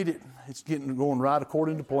 Read it. It's going right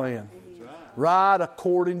according to plan. Right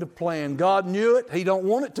according to plan. God knew it. He don't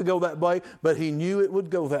want it to go that way, but He knew it would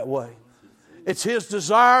go that way. It's His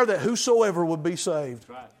desire that whosoever would be saved.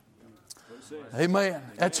 Amen.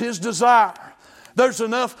 That's His desire. There's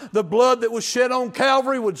enough, the blood that was shed on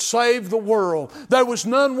Calvary would save the world. There was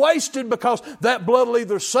none wasted because that blood will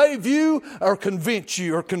either save you or convince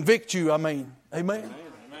you or convict you, Amen.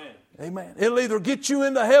 Amen. It'll either get you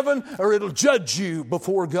into heaven or it'll judge you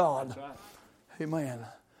before God. Amen.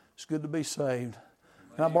 It's good to be saved.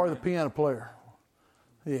 Can I borrow the piano player?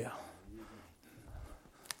 Yeah.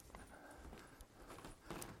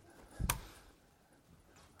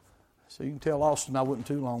 So you can tell Austin I wasn't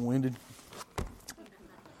too long-winded.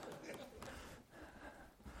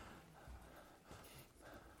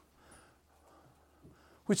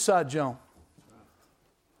 Which side, John?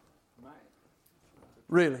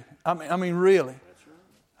 Really? I mean, really?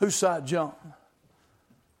 Whose side, John?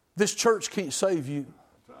 This church can't save you.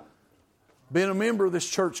 Being a member of this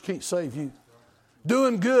church can't save you.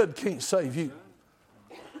 Doing good can't save you.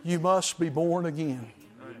 You must be born again.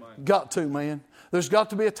 Got to, man. There's got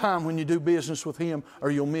to be a time when you do business with Him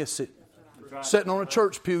or you'll miss it. Sitting on a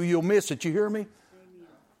church pew, you'll miss it. You hear me?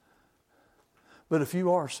 But if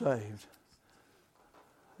you are saved,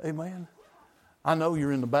 amen, I know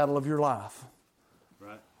you're in the battle of your life.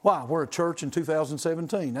 Why? We're a church in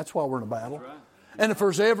 2017. That's why we're in a battle. Right. And if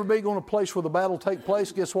there's ever be going to a place where the battle take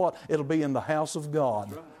place, guess what? It'll be in the house of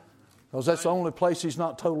God. Because that's the only place He's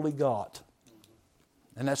not totally got.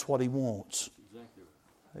 And that's what He wants.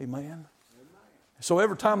 Amen. So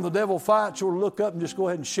every time the devil fights, you'll look up and just go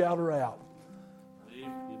ahead and shout her out.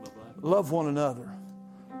 Love one another.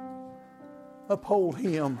 Uphold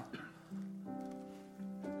Him.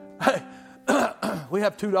 Hey, we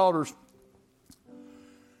have 2 daughters.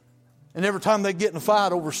 And every time they get in a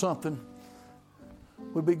fight over something,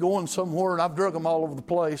 we'd be going somewhere, and I've drug them all over the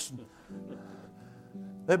place.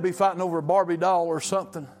 They'd be fighting over a Barbie doll or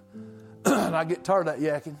something. And I get tired of that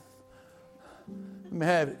yakking. Let me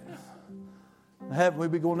have it.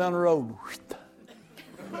 We'd be going down the road.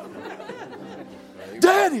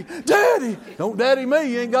 Daddy, Daddy. Don't daddy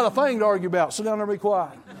me. You ain't got a thing to argue about. Sit down there and be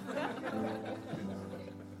quiet.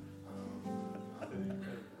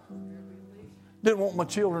 Didn't want my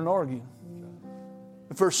children arguing.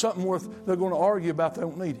 If there's something worth they're going to argue about, they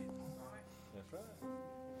don't need it. That's right.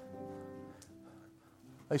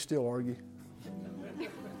 They still argue.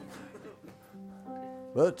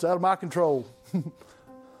 But it's out of my control.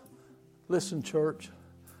 Listen, church,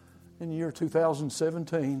 in the year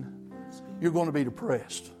 2017, you're going to be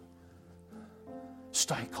depressed.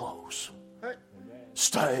 Stay close.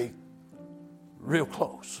 Stay real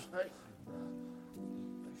close.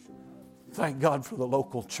 Thank God for the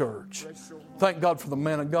local church. Thank God for the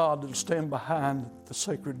man of God that will stand behind the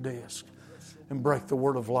sacred desk and break the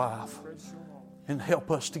word of life and help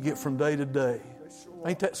us to get from day to day.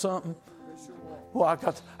 Ain't that something? Well,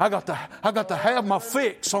 I got to have my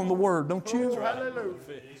fix on the word, don't you?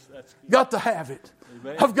 Got to have it.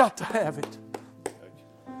 I've got to have it.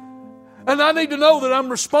 And I need to know that I'm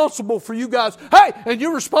responsible for you guys. Hey, and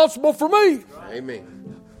you're responsible for me. Amen.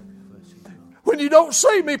 When you don't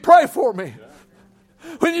see me, pray for me.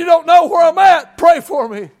 When you don't know where I'm at, pray for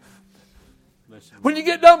me. When you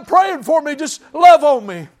get done praying for me, just love on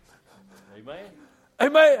me. Amen.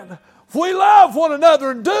 Amen. If we love one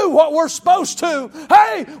another and do what we're supposed to,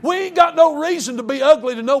 hey, we ain't got no reason to be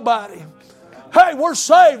ugly to nobody. Hey, we're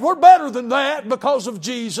saved. We're better than that because of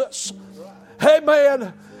Jesus.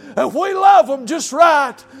 Amen. If we love them just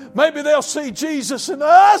right, maybe they'll see Jesus in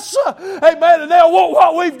us. Amen. And they'll want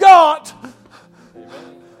what we've got.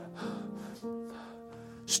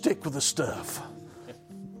 Stick with the stuff.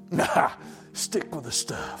 Stick with the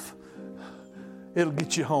stuff. It'll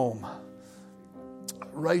get you home.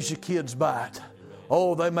 Raise your kids by it.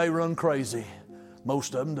 Oh, they may run crazy.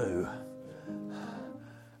 Most of them do.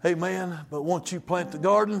 Amen. But once you plant the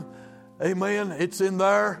garden, amen, it's in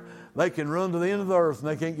there. They can run to the end of the earth and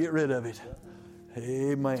they can't get rid of it.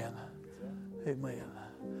 Amen. Amen.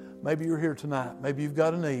 Maybe you're here tonight. Maybe you've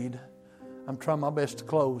got a need. I'm trying my best to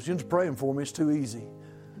close. You're just praying for me. It's too easy.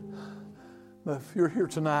 But if you're here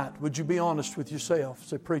tonight, would you be honest with yourself?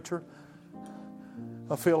 Say, preacher,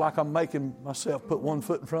 I feel like I'm making myself put one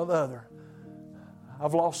foot in front of the other.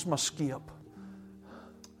 I've lost my skip.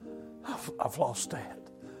 I've lost that.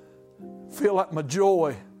 Feel like my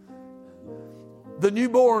joy. The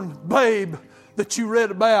newborn babe that you read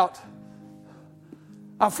about.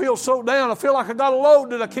 I feel so down. I feel like I got a load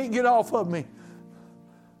that I can't get off of me.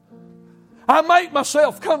 I make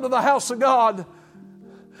myself come to the house of God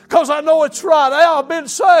because I know it's right. I've been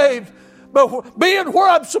saved. But being where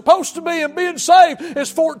I'm supposed to be and being saved is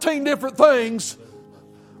 14 different things.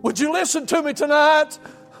 Would you listen to me tonight?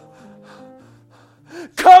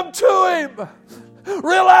 Come to Him.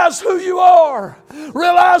 Realize who you are.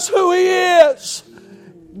 Realize who He is.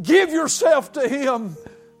 Give yourself to Him.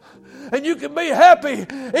 And you can be happy.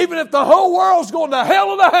 Even if the whole world's going to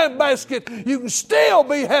hell in a handbasket, you can still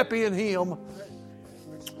be happy in Him.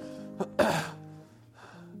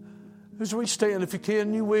 As we stand, if you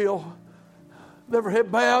can, you will. Never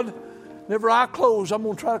head bowed, never eye closed. I'm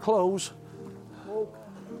going to try to close.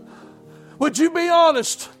 Would you be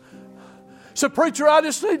honest? Say, preacher, I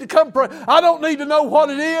just need to come pray. I don't need to know what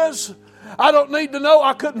it is. I don't need to know.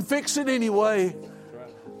 I couldn't fix it anyway.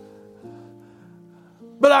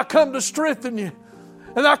 But I come to strengthen you.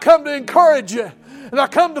 And I come to encourage you. And I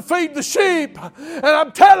come to feed the sheep. And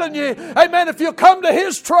I'm telling you, amen, if you come to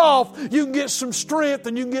His trough, you can get some strength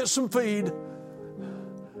and you can get some feed.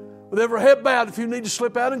 With every head bowed, if you need to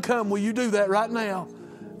slip out and come, will you do that right now?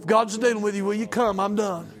 If God's dealing with you, will you come? I'm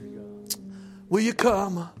done. Will you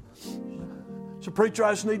come? So, preacher,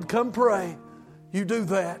 I just need to come pray. You do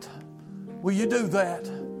that. Will you do that?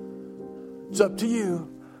 It's up to you.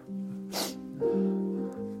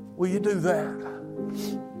 Will you do that?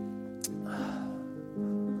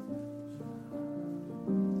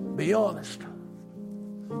 Be honest.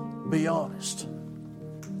 Be honest.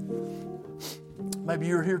 Maybe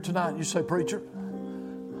you're here tonight and you say, preacher,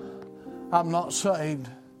 I'm not saved.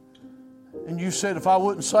 And you said if I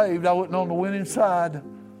wasn't saved, I wasn't on the winning side.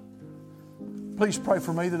 Please pray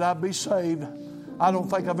for me that I'd be saved. I don't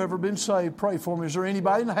think I've ever been saved. Pray for me. Is there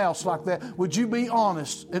anybody in the house like that? Would you be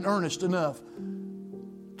honest and earnest enough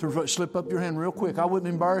to slip up your hand real quick? I wouldn't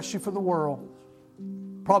embarrass you for the world.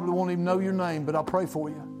 Probably won't even know your name, but I'll pray for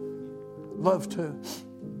you. Love to.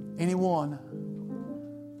 Anyone?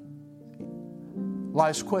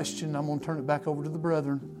 Last question. I'm going to turn it back over to the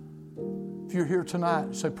brethren. If you're here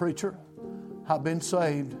tonight, say, preacher, I've been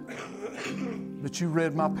saved, but you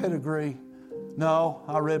read my pedigree. No,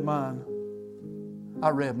 I read mine. I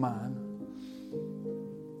read mine.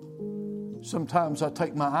 Sometimes I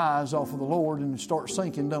take my eyes off of the Lord and start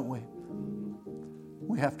sinking, don't we?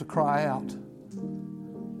 We have to cry out.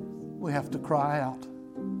 We have to cry out.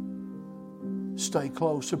 Stay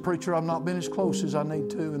close. So, preacher, I've not been as close as I need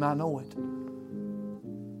to, and I know it.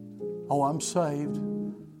 Oh, I'm saved.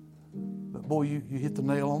 But boy, you hit the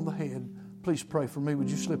nail on the head. Please pray for me. Would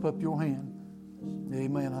you slip up your hand?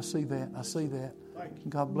 Amen. I see that. I see that.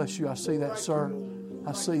 God bless you. I see that, sir.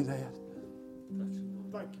 I see that.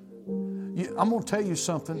 I'm going to tell you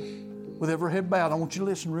something. With every head bowed, I want you to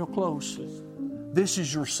listen real close. This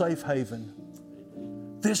is your safe haven.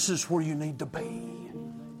 This is where you need to be.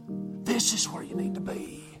 This is where you need to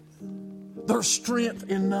be. There's strength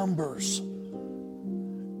in numbers.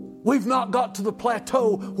 We've not got to the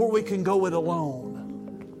plateau where we can go it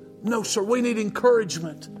alone. No, sir. We need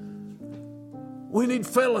encouragement. We need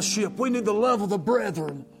fellowship. We need the love of the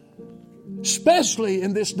brethren. Especially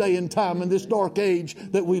in this day and time, in this dark age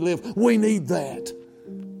that we live. We need that.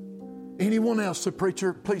 Anyone else, say,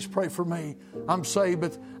 preacher, please pray for me. I'm saved,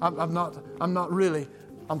 but I'm not really.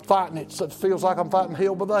 I'm fighting it. So it feels like I'm fighting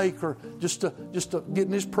hell with acre just to get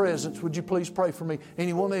in His presence. Would you please pray for me?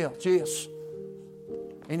 Anyone else? Yes.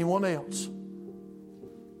 Anyone else?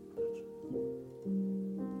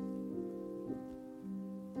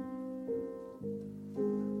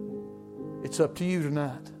 It's up to you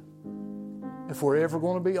tonight. If we're ever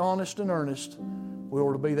going to be honest and earnest, we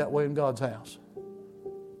ought to be that way in God's house.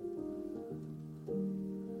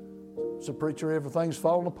 So, preacher, everything's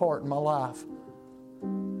falling apart in my life.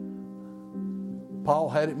 Paul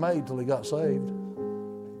had it made till he got saved.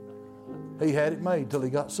 He had it made till he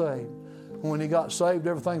got saved. When he got saved,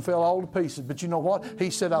 everything fell all to pieces. But you know what? He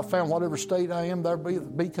said, I found whatever state I am, there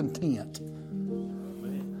be content.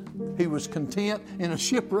 He was content in a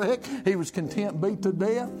shipwreck. He was content beat to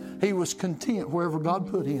death. He was content wherever God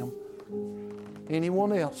put him.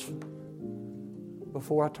 Anyone else?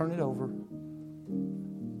 Before I turn it over.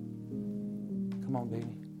 Come on,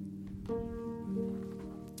 Danny.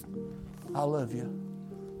 I love you.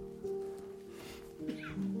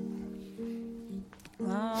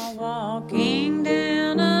 While walking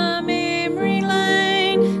down a memory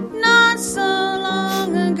lane not so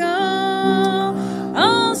long ago,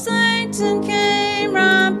 old Satan came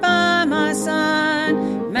right by my side,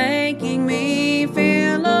 making me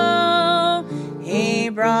feel low. He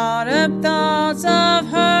brought up thoughts of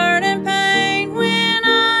hurt and pain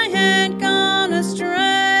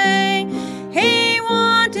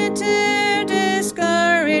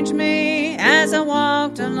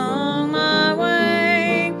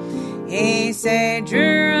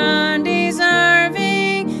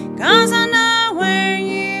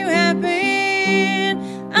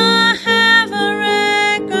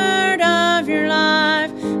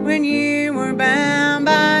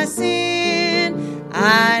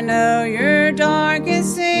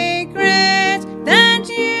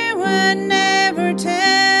longer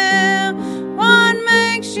tell. What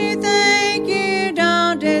makes you think you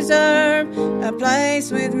don't deserve a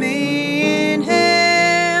place with me in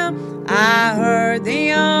hell? I heard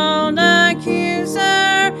the old accuser,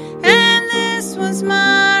 and this was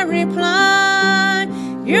my reply.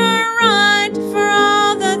 You're right, for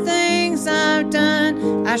all the things I've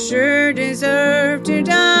done, I sure deserve to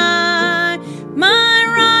die. My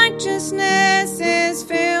righteousness is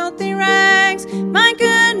filthy rags, my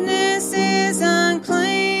goodness is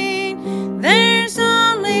unclean. There's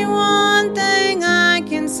only one thing I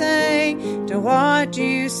can say to what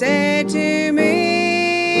you said to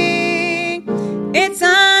me. It's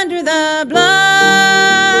under the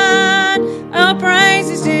blood. Oh,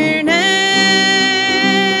 praises to your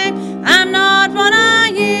name. I'm not what I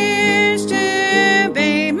used to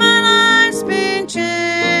be. My life's been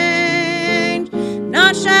changed,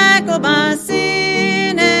 not shackled by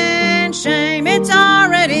sin and shame. It's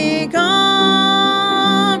already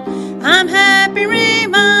gone. I'm happy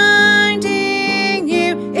reminding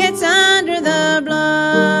you it's under the blood.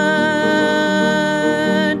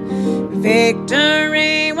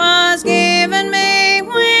 Victory was given me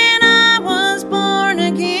when I was born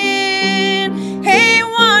again. He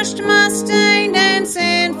washed my stained and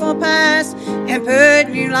sinful past and put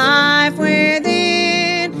new life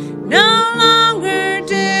within. No longer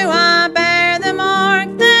do I bear the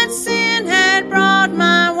mark that sin had brought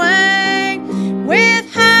my way. With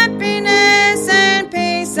happiness and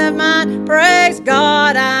peace of mind, praise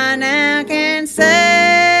God, I now can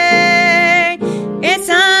say it's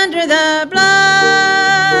under the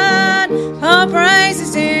blood. Oh,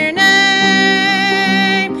 praises to your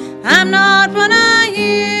name. I'm not what I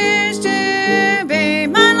used to be.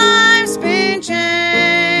 My life's been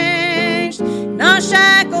changed, not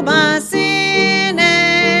shackled by sin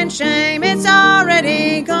and shame. It's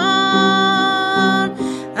already gone.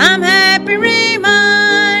 I'm happy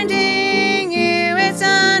reminding you it's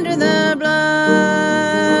under the blood.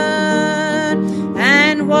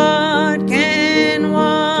 And what can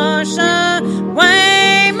wash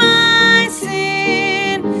away my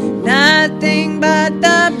sin? Nothing but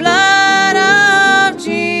the blood of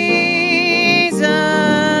Jesus.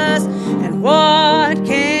 And what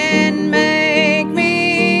can make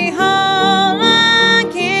me whole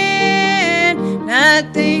again?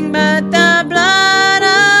 Nothing but the blood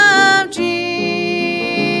of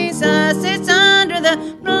Jesus. It's under the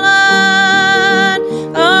blood.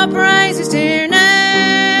 Oh, praises to your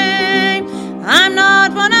name. I'm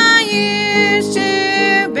not what I used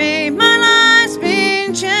to be. My life's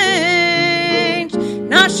been changed,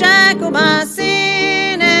 not shackled by